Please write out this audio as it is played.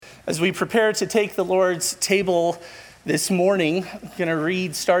As we prepare to take the Lord's table this morning, I'm going to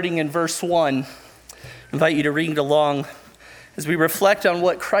read starting in verse 1. I invite you to read along as we reflect on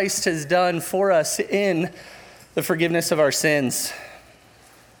what Christ has done for us in the forgiveness of our sins.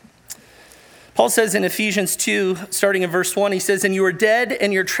 Paul says in Ephesians 2, starting in verse 1, he says, "And you were dead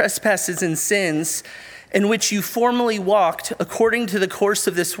in your trespasses and sins, in which you formerly walked according to the course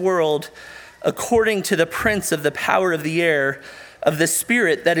of this world, according to the prince of the power of the air, of the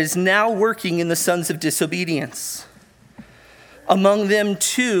spirit that is now working in the sons of disobedience. Among them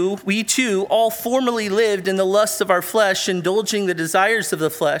too, we too, all formerly lived in the lusts of our flesh, indulging the desires of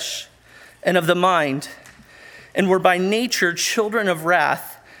the flesh and of the mind, and were by nature children of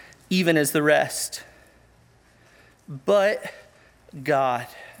wrath, even as the rest. But God,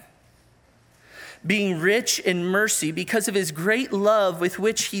 being rich in mercy because of his great love with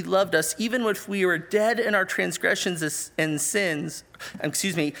which he loved us, even if we were dead in our transgressions and sins,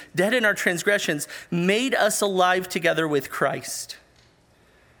 dead in our transgressions, made us alive together with Christ.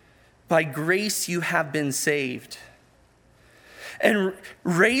 By grace you have been saved, and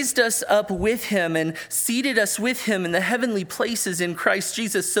raised us up with him and seated us with him in the heavenly places in Christ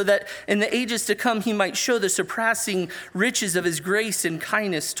Jesus, so that in the ages to come he might show the surpassing riches of his grace and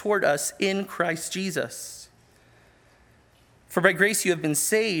kindness toward us in Christ Jesus. For by grace you have been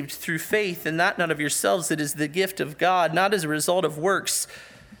saved through faith, and that not of yourselves, it is the gift of God, not as a result of works,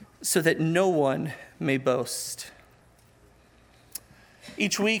 so that no one may boast."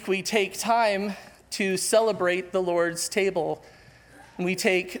 Each week we take time to celebrate the Lord's table. We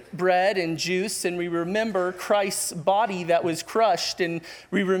take bread and juice and we remember Christ's body that was crushed, and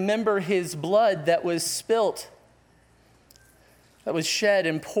we remember his blood that was spilt, that was shed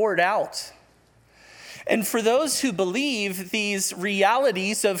and poured out. And for those who believe these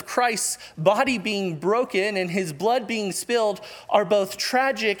realities of Christ's body being broken and his blood being spilled are both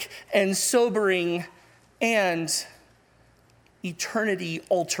tragic and sobering and eternity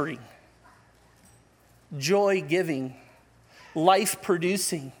altering, joy giving,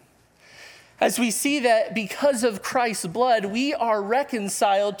 life-producing. As we see that because of Christ's blood, we are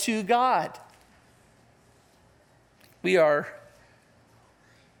reconciled to God. We are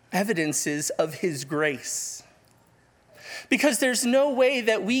evidences of his grace. Because there's no way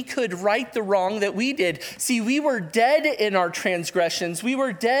that we could right the wrong that we did. See, we were dead in our transgressions. We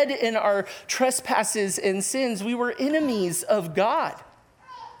were dead in our trespasses and sins. We were enemies of God.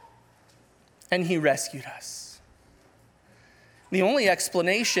 And he rescued us. The only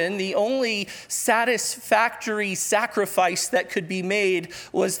explanation, the only satisfactory sacrifice that could be made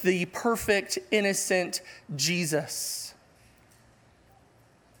was the perfect, innocent Jesus.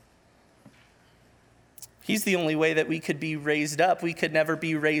 He's the only way that we could be raised up. We could never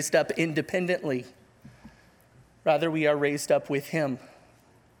be raised up independently. Rather, we are raised up with him.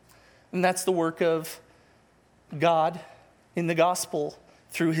 And that's the work of God in the gospel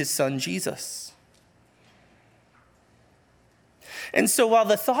through his son Jesus. And so while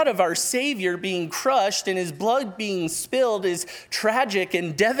the thought of our Savior being crushed and his blood being spilled is tragic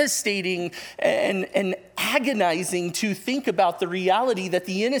and devastating and agonizing to think about the reality that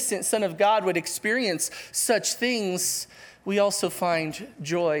the innocent Son of God would experience such things, we also find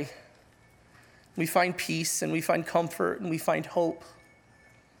joy. We find peace and we find comfort and we find hope.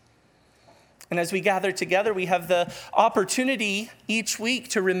 And as we gather together, we have the opportunity each week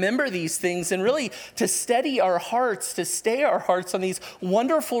to remember these things and really to steady our hearts, to stay our hearts on these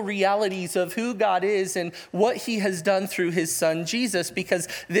wonderful realities of who God is and what he has done through his son, Jesus, because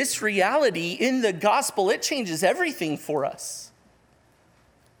this reality in the gospel, it changes everything for us.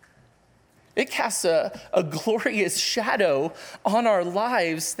 It casts a glorious shadow on our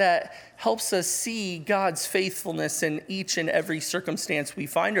lives that helps us see God's faithfulness in each and every circumstance we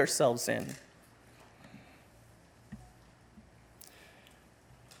find ourselves in.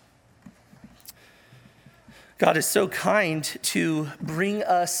 God is so kind to bring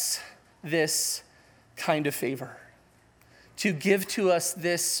us this kind of favor, to give to us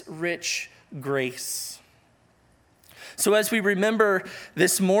this rich grace. So as we remember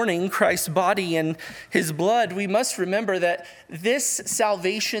this morning Christ's body and his blood, we must remember that this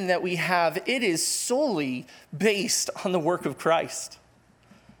salvation that we have, it is solely based on the work of Christ.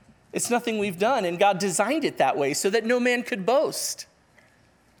 It's nothing we've done, and God designed it that way so that no man could boast.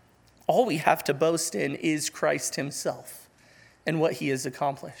 All we have to boast in is Christ himself and what he has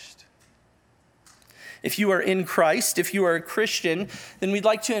accomplished. If you are in Christ, if you are a Christian, then we'd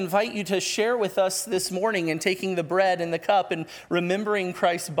like to invite you to share with us this morning in taking the bread and the cup and remembering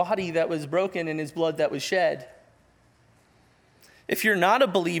Christ's body that was broken and his blood that was shed. If you're not a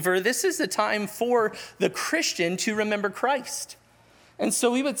believer, this is the time for the Christian to remember Christ And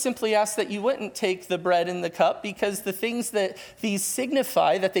so we would simply ask that you wouldn't take the bread and the cup, because the things that these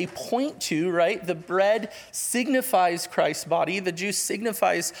signify, that they point to, right? The bread signifies Christ's body. The juice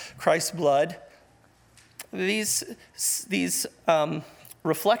signifies Christ's blood. These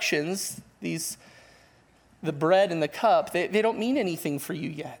reflections, the bread and the cup, they don't mean anything for you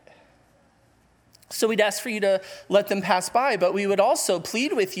yet. So we'd ask for you to let them pass by, but we would also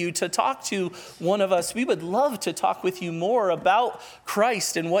plead with you to talk to one of us. We would love to talk with you more about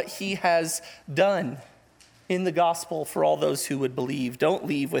Christ and what he has done in the gospel for all those who would believe. Don't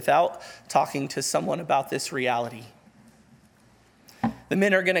leave without talking to someone about this reality. The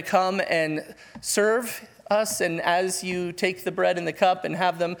men are going to come and serve us, and as you take the bread and the cup and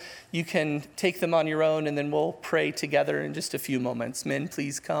have them, you can take them on your own, and then we'll pray together in just a few moments. Men,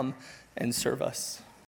 please come and serve us.